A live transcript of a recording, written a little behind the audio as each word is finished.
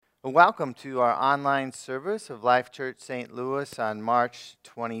Well, welcome to our online service of Life Church St. Louis on March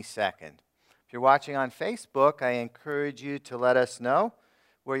 22nd. If you're watching on Facebook, I encourage you to let us know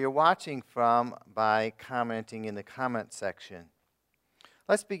where you're watching from by commenting in the comment section.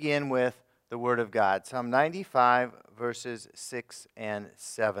 Let's begin with the Word of God. Psalm 95, verses 6 and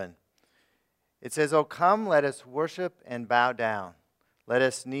 7. It says, "O come, let us worship and bow down. Let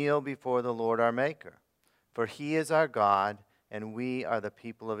us kneel before the Lord our Maker. For he is our God, and we are the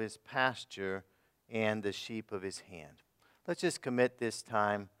people of his pasture and the sheep of his hand." Let's just commit this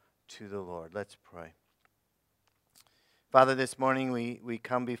time to the Lord. Let's pray. Father, this morning we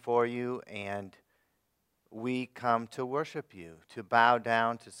come before you and we come to worship you, to bow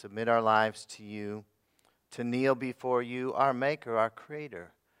down, to submit our lives to you, to kneel before you, our Maker, our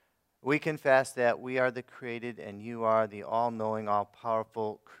Creator. We confess that we are the created and you are the all-knowing,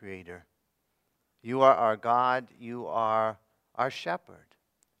 all-powerful Creator. You are our God, you are our shepherd,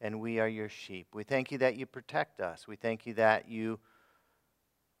 and we are your sheep. We thank you that you protect us. We thank you that you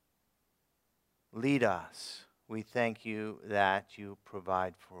lead us. We thank you that you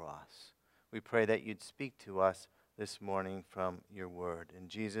provide for us. We pray that you'd speak to us this morning from your word. In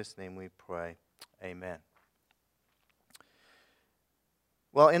Jesus' name we pray. Amen.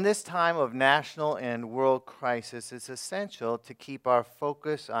 Well, in this time of national and world crisis, it's essential to keep our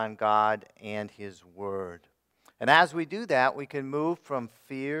focus on God and his word. And as we do that, we can move from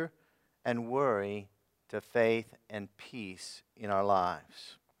fear and worry to faith and peace in our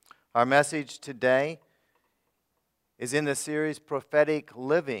lives. Our message today is in the series Prophetic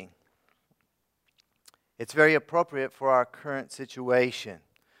Living. It's very appropriate for our current situation.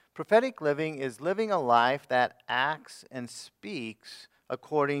 Prophetic living is living a life that acts and speaks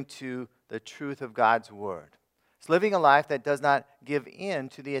according to the truth of God's word. It's living a life that does not give in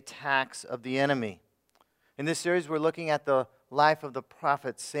to the attacks of the enemy. In this series, we're looking at the life of the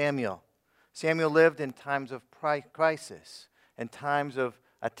prophet Samuel. Samuel lived in times of crisis and times of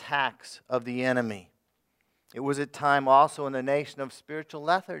attacks of the enemy. It was a time also in the nation of spiritual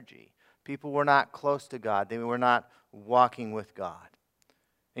lethargy. People were not close to God. They were not walking with God.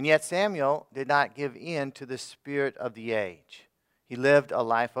 And yet Samuel did not give in to the spirit of the age. He lived a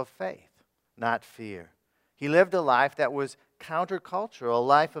life of faith, not fear. He lived a life that was countercultural, a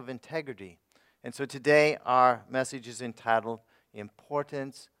life of integrity. And so today our message is entitled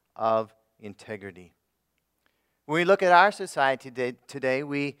Importance of Integrity. When we look at our society today,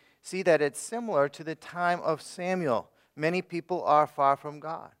 we see that it's similar to the time of Samuel. Many people are far from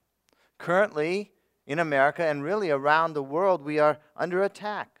God. Currently, in America and really around the world, we are under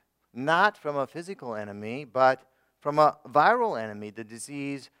attack, not from a physical enemy, but from a viral enemy, the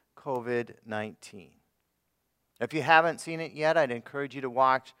disease COVID-19. If you haven't seen it yet, I'd encourage you to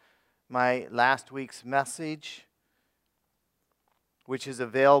watch my last week's message, which is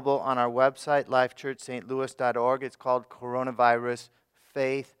available on our website, lifechurchstlouis.org. It's called Coronavirus,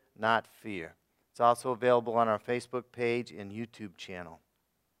 Faith, Not Fear. It's also available on our Facebook page and YouTube channel.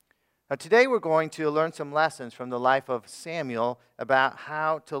 Now, today we're going to learn some lessons from the life of Samuel about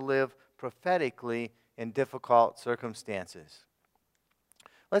how to live prophetically in difficult circumstances.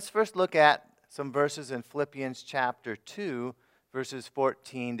 Let's first look at some verses in Philippians chapter 2, verses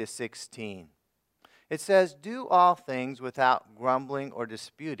 14 to 16. It says, "Do all things without grumbling or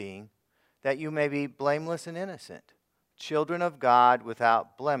disputing, that you may be blameless and innocent, children of God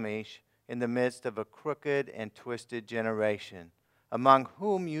without blemish in the midst of a crooked and twisted generation, among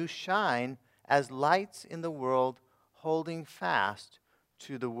whom you shine as lights in the world, holding fast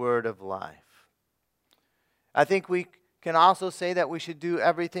to the word of life." I think we can also say that we should do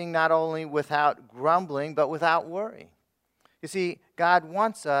everything not only without grumbling, but without worry. You see, God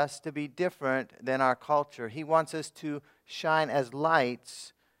wants us to be different than our culture. He wants us to shine as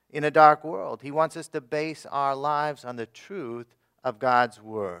lights in a dark world. He wants us to base our lives on the truth of God's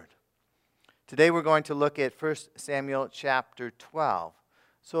word. Today we're going to look at 1 Samuel chapter 12.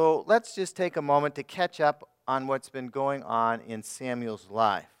 So let's just take a moment to catch up on what's been going on in Samuel's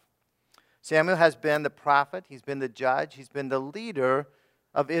life. Samuel has been the prophet, he's been the judge, he's been the leader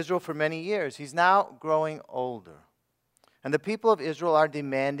of Israel for many years. He's now growing older. And the people of Israel are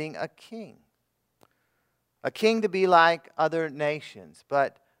demanding a king to be like other nations.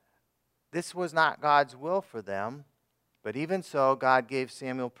 But this was not God's will for them. But even so, God gave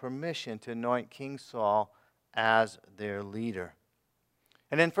Samuel permission to anoint King Saul as their leader.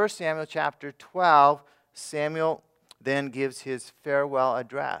 And in 1 Samuel chapter 12, Samuel then gives his farewell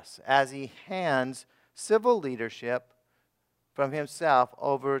address as he hands civil leadership from himself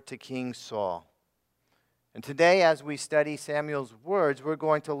over to King Saul. And today, as we study Samuel's words, we're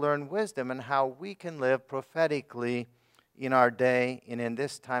going to learn wisdom and how we can live prophetically in our day and in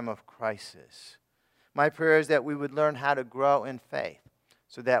this time of crisis. My prayer is that we would learn how to grow in faith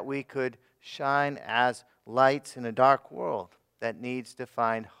so that we could shine as lights in a dark world that needs to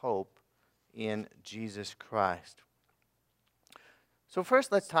find hope in Jesus Christ. So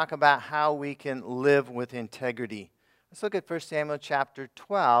first, let's talk about how we can live with integrity. Let's look at 1 Samuel chapter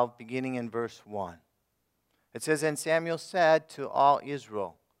 12, beginning in verse 1. It says, "And Samuel said to all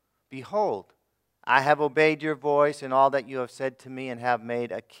Israel, Behold, I have obeyed your voice in all that you have said to me, and have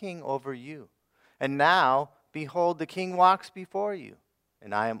made a king over you. And now, behold, the king walks before you,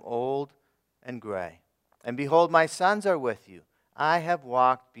 and I am old and gray. And behold, my sons are with you. I have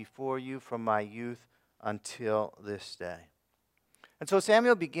walked before you from my youth until this day." And so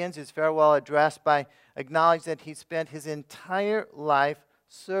Samuel begins his farewell address by acknowledging that he spent his entire life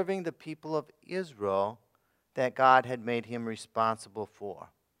serving the people of Israel that God had made him responsible for.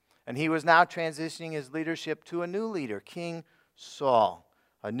 And he was now transitioning his leadership to a new leader, King Saul,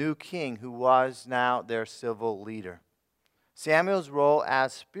 a new king who was now their civil leader. Samuel's role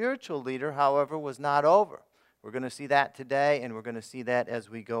as spiritual leader, however, was not over. We're going to see that today, and we're going to see that as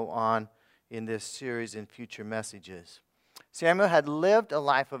we go on in this series in future messages. Samuel had lived a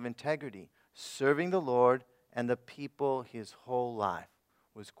life of integrity, serving the Lord and the people his whole life.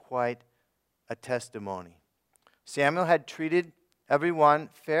 It was quite a testimony. Samuel had treated everyone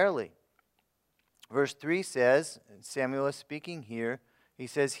fairly. Verse 3 says, and Samuel is speaking here, he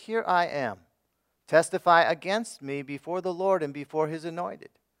says, "Here I am. Testify against me before the Lord and before his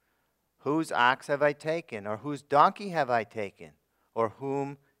anointed. Whose ox have I taken? Or whose donkey have I taken? Or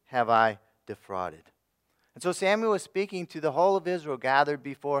whom have I defrauded?" And so Samuel was speaking to the whole of Israel gathered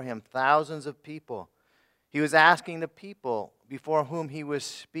before him, thousands of people. He was asking the people before whom he was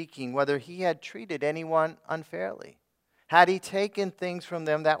speaking whether he had treated anyone unfairly. Had he taken things from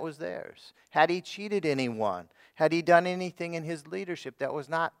them that was theirs? Had he cheated anyone? Had he done anything in his leadership that was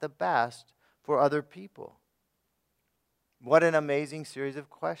not the best for other people? What an amazing series of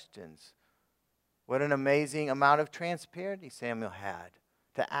questions. What an amazing amount of transparency Samuel had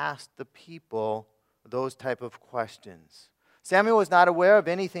to ask the people those type of questions. Samuel was not aware of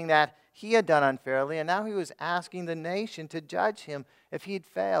anything that he had done unfairly, and now he was asking the nation to judge him if he had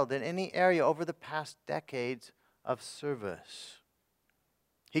failed in any area over the past decades of service.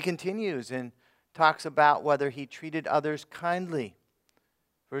 He continues and talks about whether he treated others kindly.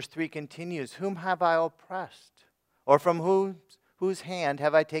 Verse 3 continues, "Whom have I oppressed? Or from whose hand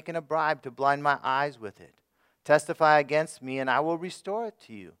have I taken a bribe to blind my eyes with it? Testify against me, and I will restore it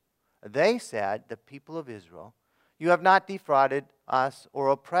to you." They said, the people of Israel, "You have not defrauded us or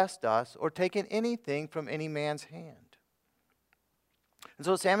oppressed us or taken anything from any man's hand." And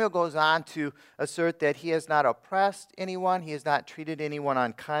so Samuel goes on to assert that he has not oppressed anyone. He has not treated anyone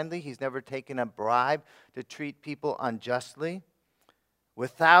unkindly. He's never taken a bribe to treat people unjustly.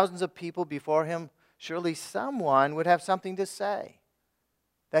 With thousands of people before him, surely someone would have something to say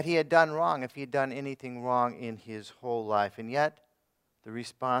that he had done wrong, if he had done anything wrong in his whole life. And yet, the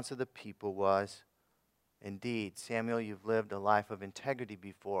response of the people was, "Indeed, Samuel, you've lived a life of integrity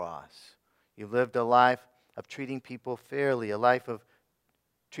before us. You've lived a life of treating people fairly, a life of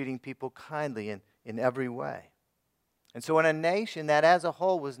treating people kindly in every way." And so in a nation that as a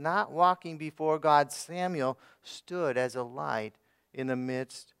whole was not walking before God, Samuel stood as a light in the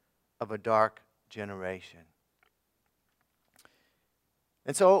midst of a dark generation.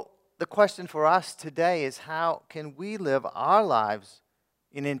 And so the question for us today is, how can we live our lives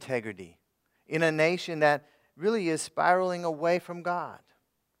in integrity in a nation that really is spiraling away from God?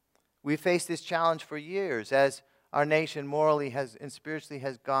 We faced this challenge for years as our nation morally and spiritually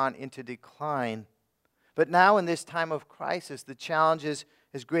has gone into decline. But now in this time of crisis, the challenge is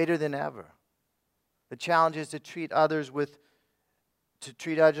greater than ever. The challenge is to treat others with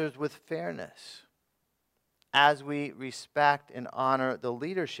fairness as we respect and honor the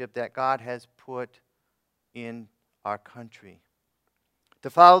leadership that God has put in our country. To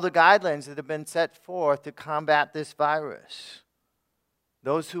follow the guidelines that have been set forth to combat this virus.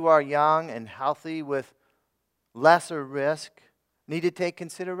 Those who are young and healthy with lesser risk need to take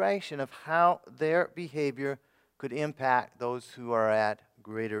consideration of how their behavior could impact those who are at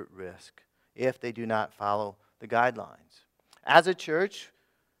greater risk if they do not follow the guidelines. As a church,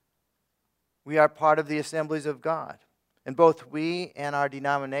 we are part of the Assemblies of God, and both we and our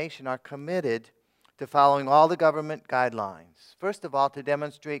denomination are committed to following all the government guidelines. First of all, to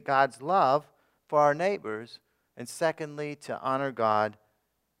demonstrate God's love for our neighbors, and secondly, to honor God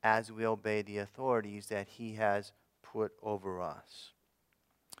as we obey the authorities that He has put over us.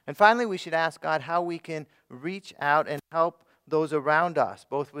 And finally, we should ask God how we can reach out and help those around us,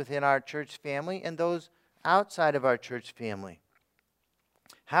 both within our church family and those outside of our church family?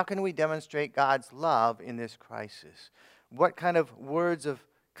 How can we demonstrate God's love in this crisis? What kind of words of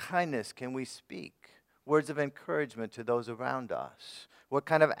kindness can we speak? Words of encouragement to those around us? What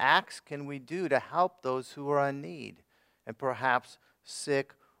kind of acts can we do to help those who are in need and perhaps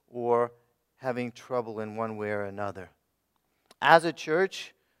sick or having trouble in one way or another? As a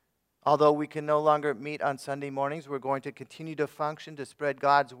church, although we can no longer meet on Sunday mornings, we're going to continue to function to spread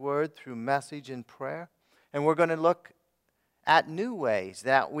God's word through message and prayer. And we're going to look at new ways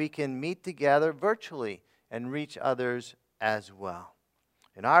that we can meet together virtually and reach others as well.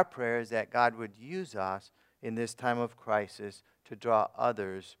 And our prayer is that God would use us in this time of crisis to draw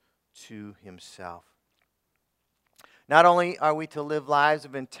others to himself. Not only are we to live lives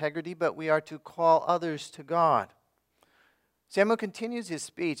of integrity, but we are to call others to God. Samuel continues his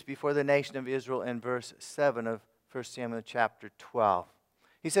speech before the nation of Israel in verse 7 of 1 Samuel chapter 12.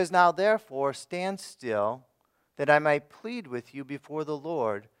 He says, "Now therefore stand still, that I may plead with you before the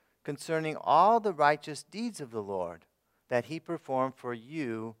Lord concerning all the righteous deeds of the Lord, that he performed for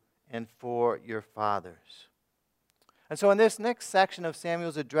you and for your fathers." And so in this next section of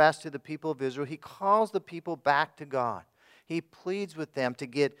Samuel's address to the people of Israel, he calls the people back to God. He pleads with them to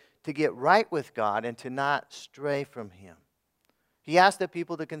get right with God and to not stray from him. He asks the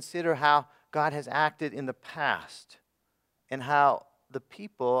people to consider how God has acted in the past and how the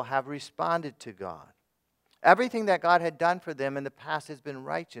people have responded to God. Everything that God had done for them in the past has been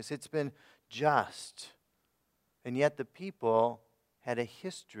righteous. It's been just. And yet the people had a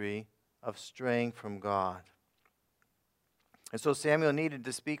history of straying from God. And so Samuel needed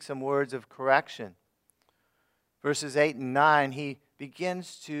to speak some words of correction. Verses 8 and 9, he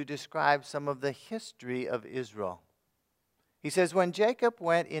begins to describe some of the history of Israel. He says, "When Jacob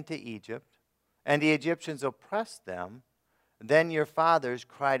went into Egypt, and the Egyptians oppressed them, then your fathers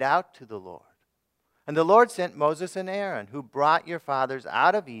cried out to the Lord. And the Lord sent Moses and Aaron, who brought your fathers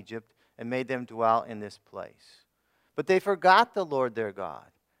out of Egypt and made them dwell in this place. But they forgot the Lord their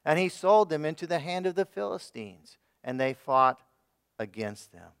God, and he sold them into the hand of the Philistines, and they fought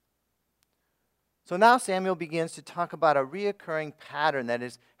against them." So now Samuel begins to talk about a reoccurring pattern that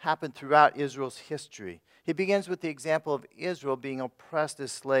has happened throughout Israel's history. He begins with the example of Israel being oppressed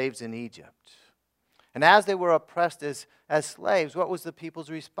as slaves in Egypt. And as they were oppressed as slaves, what was the people's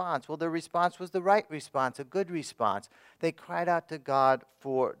response? Well, their response was the right response, a good response. They cried out to God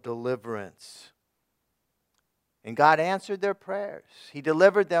for deliverance. And God answered their prayers. He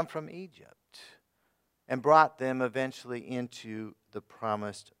delivered them from Egypt and brought them eventually into the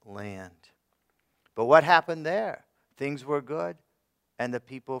promised land. But what happened there? Things were good, and the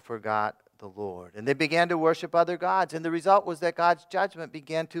people forgot the Lord. And they began to worship other gods. And the result was that God's judgment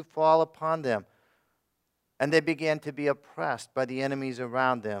began to fall upon them. And they began to be oppressed by the enemies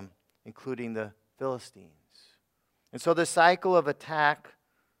around them, including the Philistines. And so the cycle of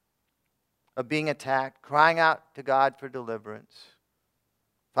being attacked, crying out to God for deliverance,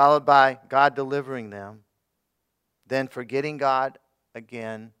 followed by God delivering them, then forgetting God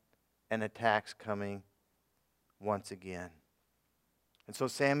again, and attacks coming once again. And so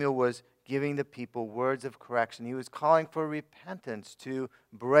Samuel was giving the people words of correction. He was calling for repentance to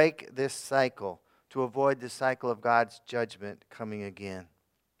break this cycle, to avoid the cycle of God's judgment coming again.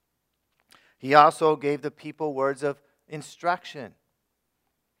 He also gave the people words of instruction.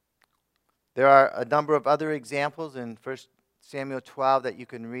 There are a number of other examples in 1 Samuel 12 that you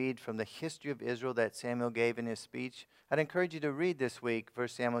can read from the history of Israel that Samuel gave in his speech. I'd encourage you to read this week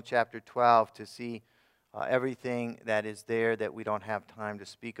 1 Samuel chapter 12 to see everything that is there that we don't have time to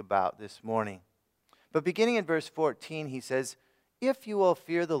speak about this morning. But beginning in verse 14, he says, "If you will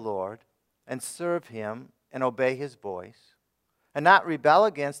fear the Lord and serve him and obey his voice, and not rebel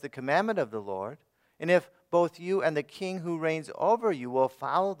against the commandment of the Lord, and if both you and the king who reigns over you will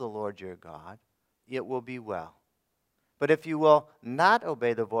follow the Lord your God, it will be well. But if you will not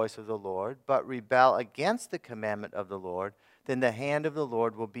obey the voice of the Lord, but rebel against the commandment of the Lord, then the hand of the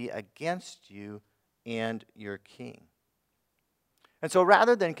Lord will be against you and your king." And so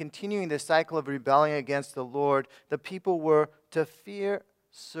rather than continuing this cycle of rebelling against the Lord, the people were to fear,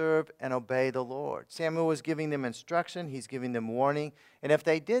 serve, and obey the Lord. Samuel was giving them instruction. He's giving them warning. And if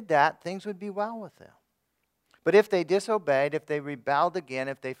they did that, things would be well with them. But if they disobeyed, if they rebelled again,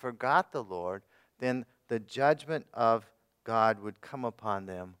 if they forgot the Lord, then the judgment of God would come upon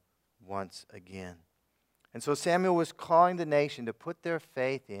them once again. And so Samuel was calling the nation to put their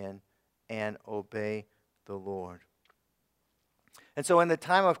faith in and obey the Lord. And so in the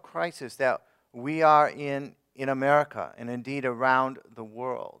time of crisis that we are in America and indeed around the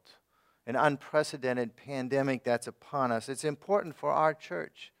world, an unprecedented pandemic that's upon us, it's important for our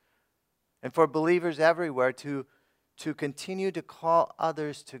church and for believers everywhere to continue to call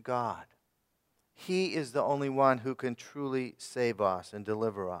others to God. He is the only one who can truly save us and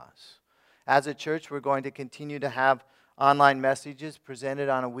deliver us. As a church, we're going to continue to have online messages presented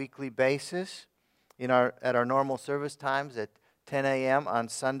on a weekly basis at our normal service times at 10 a.m. on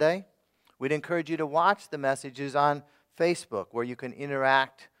Sunday. We'd encourage you to watch the messages on Facebook, where you can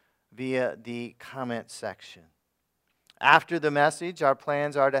interact via the comment section. After the message, our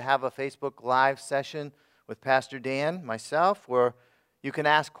plans are to have a Facebook Live session with Pastor Dan, myself, where you can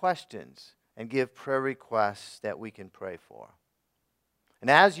ask questions and give prayer requests that we can pray for. And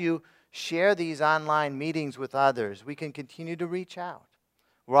as you share these online meetings with others, we can continue to reach out.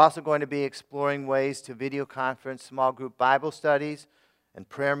 We're also going to be exploring ways to video conference small group Bible studies and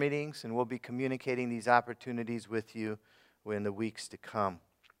prayer meetings, and we'll be communicating these opportunities with you in the weeks to come.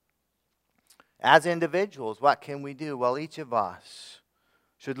 As individuals, what can we do? Well, each of us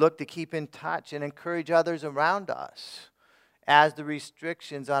should look to keep in touch and encourage others around us as the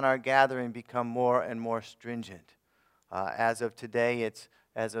restrictions on our gathering become more and more stringent. As of today,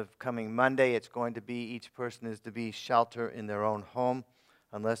 as of coming Monday, it's going to be each person is to be shelter in their own home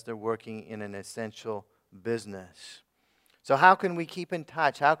unless they're working in an essential business. So how can we keep in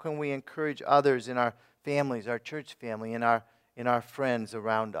touch? How can we encourage others in our families, our church family, in our friends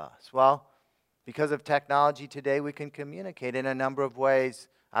around us? Well, because of technology today, we can communicate in a number of ways.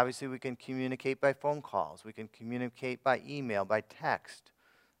 Obviously, we can communicate by phone calls. We can communicate by email, by text,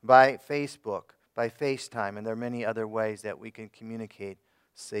 by Facebook, by FaceTime, and there are many other ways that we can communicate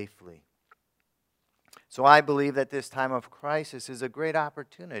safely. So I believe that this time of crisis is a great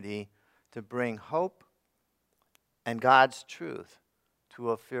opportunity to bring hope and God's truth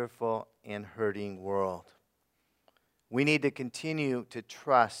to a fearful and hurting world. We need to continue to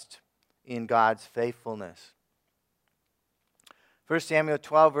trust in God's faithfulness. 1 Samuel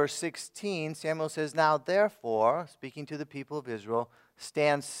 12, verse 16, Samuel says, "Now therefore," speaking to the people of Israel,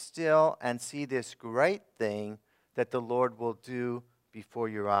 "stand still and see this great thing that the Lord will do before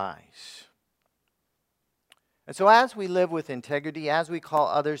your eyes." And so as we live with integrity, as we call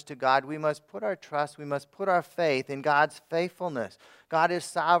others to God, we must put our trust, we must put our faith in God's faithfulness. God is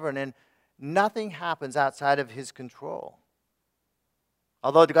sovereign, and nothing happens outside of His control.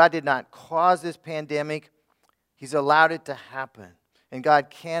 Although God did not cause this pandemic, He's allowed it to happen. And God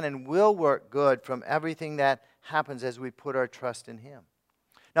can and will work good from everything that happens as we put our trust in Him.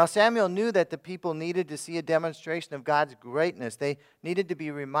 Now, Samuel knew that the people needed to see a demonstration of God's greatness. They needed to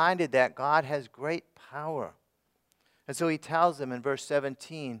be reminded that God has great power. And so he tells them in verse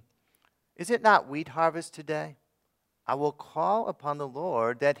 17, "Is it not wheat harvest today? I will call upon the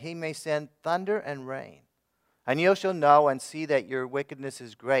Lord that He may send thunder and rain. And you shall know and see that your wickedness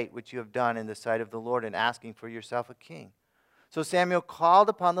is great, which you have done in the sight of the Lord in asking for yourself a king." So Samuel called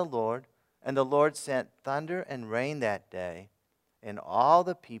upon the Lord, and the Lord sent thunder and rain that day, and all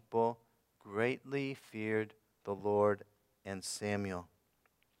the people greatly feared the Lord and Samuel.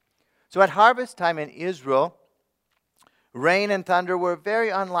 So at harvest time in Israel, rain and thunder were very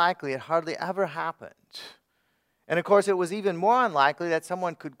unlikely. It hardly ever happened. And of course, it was even more unlikely that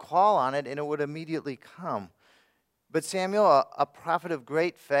someone could call on it and it would immediately come. But Samuel, a prophet of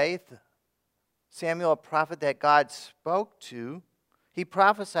great faith, Samuel, a prophet that God spoke to, he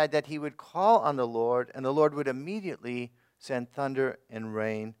prophesied that he would call on the Lord, and the Lord would immediately send thunder and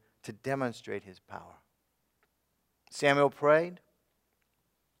rain to demonstrate His power. Samuel prayed,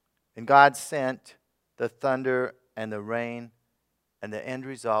 and God sent the thunder and the rain, and the end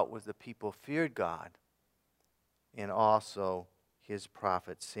result was the people feared God and also His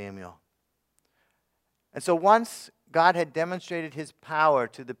prophet Samuel. And so once God had demonstrated His power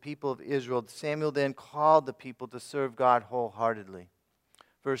to the people of Israel, Samuel then called the people to serve God wholeheartedly.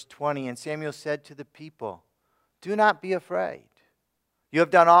 Verse 20, "And Samuel said to the people, 'Do not be afraid. You have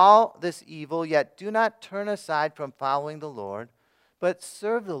done all this evil, yet do not turn aside from following the Lord, but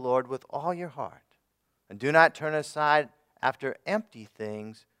serve the Lord with all your heart. And do not turn aside after empty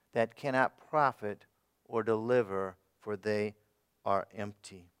things that cannot profit or deliver, for they are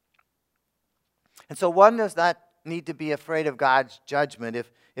empty.'" And so one does not need to be afraid of God's judgment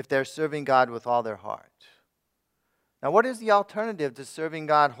if they're serving God with all their heart. Now, what is the alternative to serving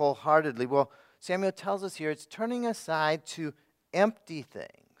God wholeheartedly? Well, Samuel tells us here it's turning aside to empty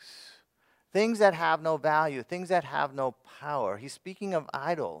things, things that have no value, things that have no power. He's speaking of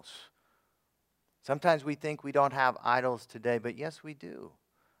idols. Sometimes we think we don't have idols today, but yes, we do.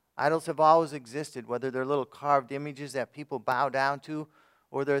 Idols have always existed, whether they're little carved images that people bow down to,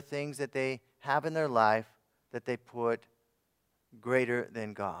 or they're things that they have in their life that they put greater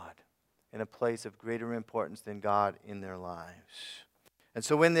than God, in a place of greater importance than God in their lives. And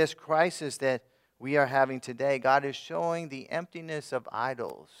so in this crisis that we are having today, God is showing the emptiness of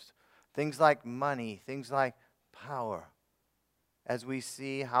idols, things like money, things like power, as we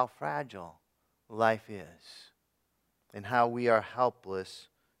see how fragile life is and how we are helpless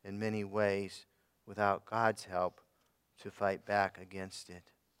in many ways without God's help to fight back against it.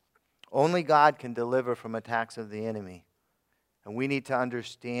 Only God can deliver from attacks of the enemy. And we need to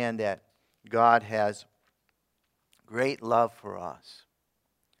understand that God has great love for us.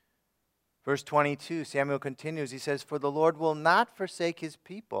 Verse 22, Samuel continues. He says, "For the Lord will not forsake his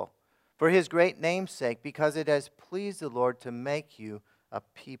people for his great name's sake, because it has pleased the Lord to make you a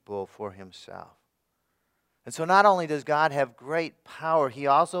people for himself." And so not only does God have great power, he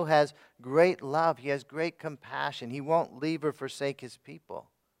also has great love. He has great compassion. He won't leave or forsake his people.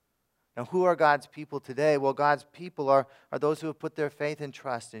 Now, who are God's people today? Well, God's people are those who have put their faith and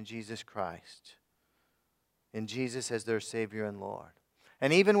trust in Jesus Christ, in Jesus as their Savior and Lord.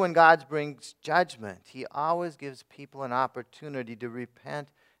 And even when God brings judgment, he always gives people an opportunity to repent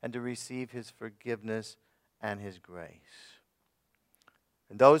and to receive his forgiveness and his grace.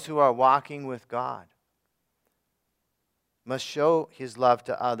 And those who are walking with God must show his love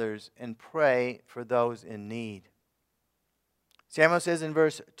to others and pray for those in need. Samuel says in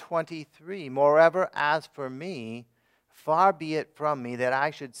verse 23, "Moreover, as for me, far be it from me that I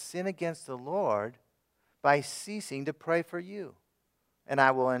should sin against the Lord by ceasing to pray for you. And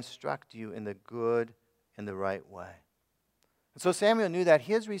I will instruct you in the good and the right way." And so Samuel knew that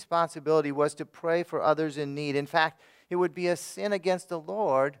his responsibility was to pray for others in need. In fact, it would be a sin against the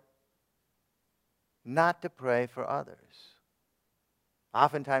Lord not to pray for others.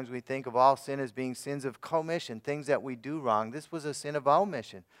 Oftentimes we think of all sin as being sins of commission, things that we do wrong. This was a sin of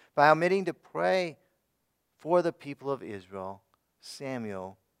omission. By omitting to pray for the people of Israel,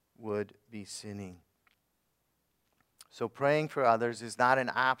 Samuel would be sinning. So praying for others is not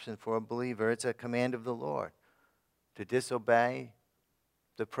an option for a believer. It's a command of the Lord. To disobey,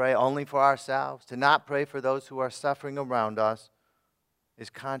 to pray only for ourselves, to not pray for those who are suffering around us is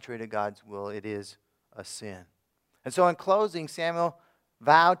contrary to God's will. It is a sin. And so in closing, Samuel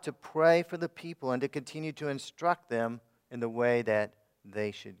vowed to pray for the people and to continue to instruct them in the way that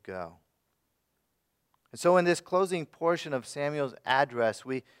they should go. And so in this closing portion of Samuel's address,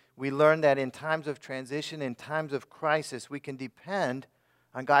 we learn that in times of transition, in times of crisis, we can depend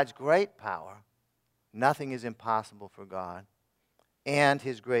on God's great power. Nothing is impossible for God, and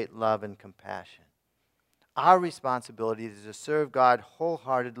his great love and compassion. Our responsibility is to serve God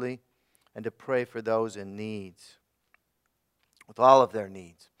wholeheartedly and to pray for those in needs, with all of their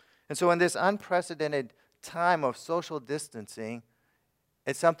needs. And so in this unprecedented time of social distancing,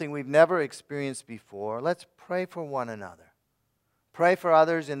 it's something we've never experienced before. Let's pray for one another. Pray for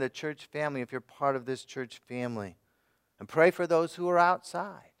others in the church family if you're part of this church family. And pray for those who are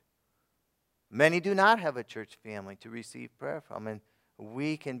outside. Many do not have a church family to receive prayer from, and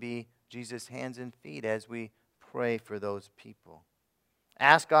we can be Jesus' hands and feet as we pray for those people.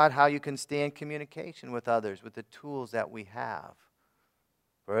 Ask God how you can stay in communication with others with the tools that we have.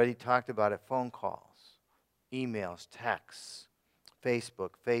 We've already talked about it: phone calls, emails, texts,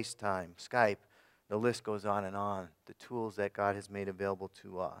 Facebook, FaceTime, Skype. The list goes on and on, the tools that God has made available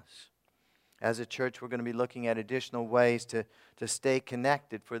to us. As a church, we're going to be looking at additional ways to stay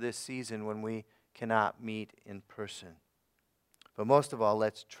connected for this season when we cannot meet in person. But most of all,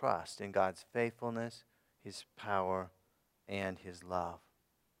 let's trust in God's faithfulness, his power, and his love.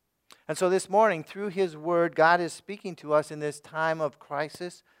 And so this morning, through his word, God is speaking to us in this time of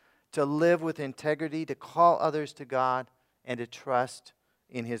crisis to live with integrity, to call others to God, and to trust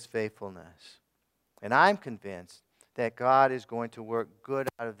in his faithfulness. And I'm convinced that God is going to work good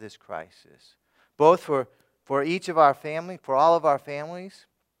out of this crisis, both for each of our family, for all of our families,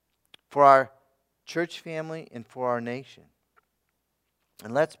 for our church family, and for our nation.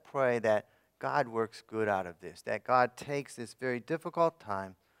 And let's pray that God works good out of this, that God takes this very difficult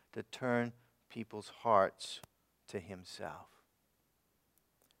time to turn people's hearts to himself.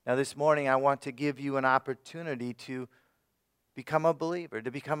 Now this morning, I want to give you an opportunity to become a believer,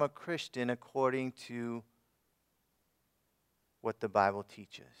 to become a Christian according to what the Bible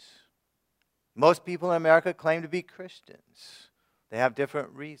teaches. Most people in America claim to be Christians. They have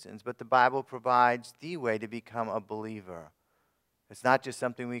different reasons, but the Bible provides the way to become a believer. It's not just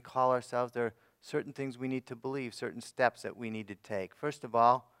something we call ourselves. There are certain things we need to believe, certain steps that we need to take. First of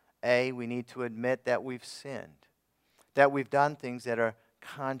all, we need to admit that we've sinned, that we've done things that are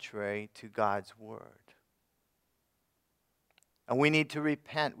contrary to God's word. And we need to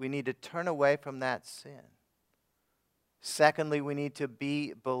repent. We need to turn away from that sin. Secondly, we need to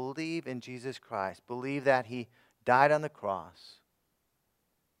believe in Jesus Christ. Believe that he died on the cross,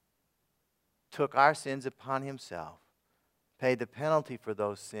 took our sins upon himself, paid the penalty for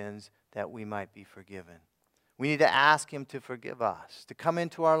those sins that we might be forgiven. We need to ask him to forgive us, to come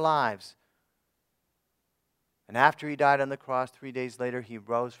into our lives. And after he died on the cross, 3 days later, he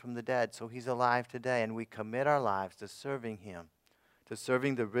rose from the dead. So he's alive today, and we commit our lives to serving him, to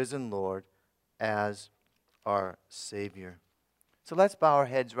serving the risen Lord as our Savior. So let's bow our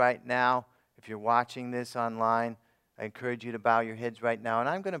heads right now. If you're watching this online, I encourage you to bow your heads right now. And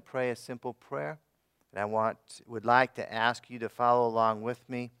I'm going to pray a simple prayer. And I would like to ask you to follow along with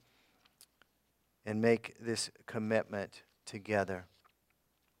me and make this commitment together.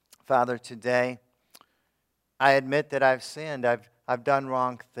 Father, today, I admit that I've sinned. I've done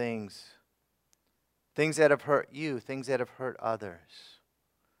wrong things. Things that have hurt you, things that have hurt others.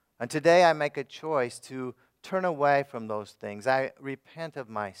 And today I make a choice to turn away from those things. I repent of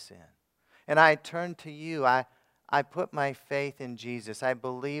my sin. And I turn to you. I put my faith in Jesus. I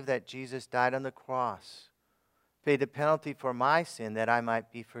believe that Jesus died on the cross, paid the penalty for my sin that I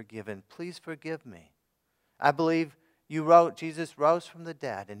might be forgiven. Please forgive me. I believe Jesus rose from the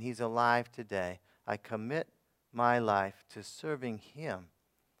dead and he's alive today. I commit my life to serving him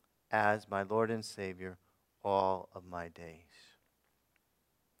as my Lord and Savior all of my days.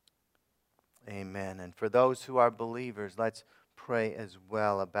 Amen. And for those who are believers, let's pray as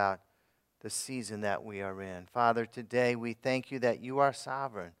well about the season that we are in. Father, today we thank you that you are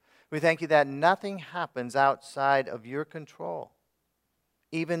sovereign. We thank you that nothing happens outside of your control,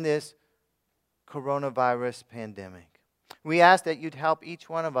 even this coronavirus pandemic. We ask that you'd help each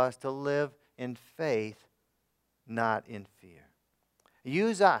one of us to live in faith, not in fear.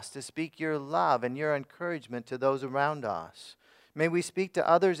 Use us to speak your love and your encouragement to those around us. May we speak to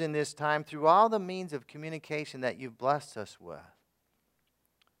others in this time through all the means of communication that you've blessed us with.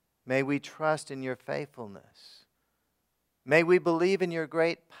 May we trust in your faithfulness. May we believe in your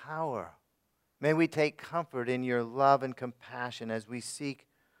great power. May we take comfort in your love and compassion as we seek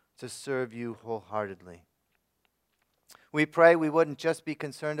to serve you wholeheartedly. We pray we wouldn't just be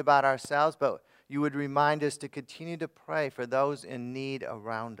concerned about ourselves, but you would remind us to continue to pray for those in need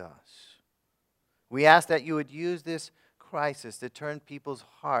around us. We ask that you would use this crisis to turn people's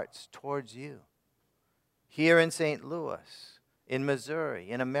hearts towards you. Here in St. Louis, in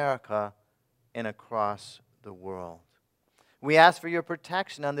Missouri, in America, and across the world. We ask for your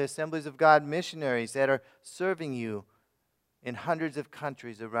protection on the Assemblies of God missionaries that are serving you in hundreds of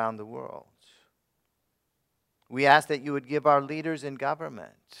countries around the world. We ask that you would give our leaders in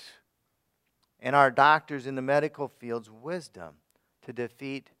government and our doctors in the medical fields wisdom to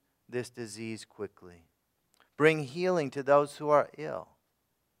defeat this disease quickly. Bring healing to those who are ill,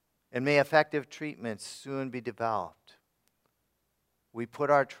 and may effective treatments soon be developed. We put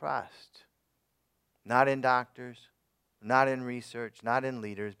our trust not in doctors, not in research, not in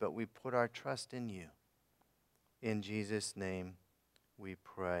leaders, but we put our trust in you. In Jesus' name we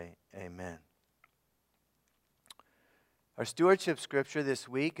pray. Amen. Our stewardship scripture this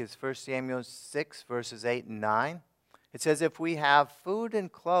week is 1 Samuel 6, verses 8 and 9. It says, if we have food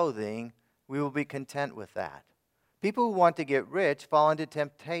and clothing, we will be content with that. People who want to get rich fall into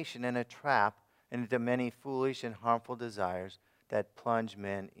temptation and a trap and into many foolish and harmful desires that plunge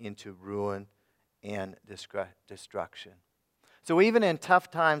men into ruin and destruction. So even in tough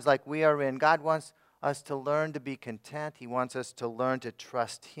times like we are in, God wants us to learn to be content. He wants us to learn to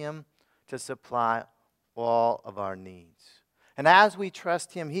trust him to supply all of our needs. And as we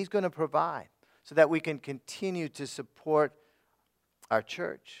trust him, he's going to provide so that we can continue to support our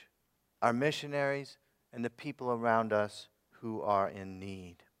church, our missionaries, and the people around us who are in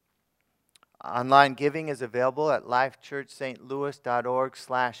need. Online giving is available at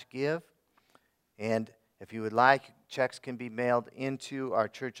lifechurchstlouis.org/give. And if you would like, checks can be mailed into our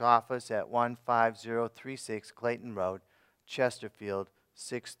church office at 15036 Clayton Road, Chesterfield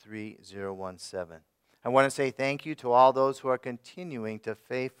 63017. I want to say thank you to all those who are continuing to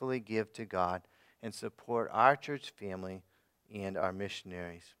faithfully give to God and support our church family and our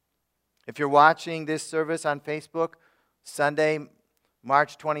missionaries. If you're watching this service on Facebook, Sunday,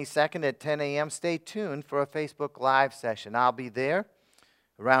 March 22nd at 10 a.m., stay tuned for a Facebook Live session. I'll be there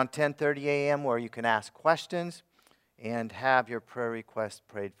around 10:30 a.m. where you can ask questions and have your prayer requests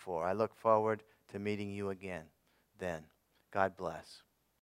prayed for. I look forward to meeting you again then. God bless.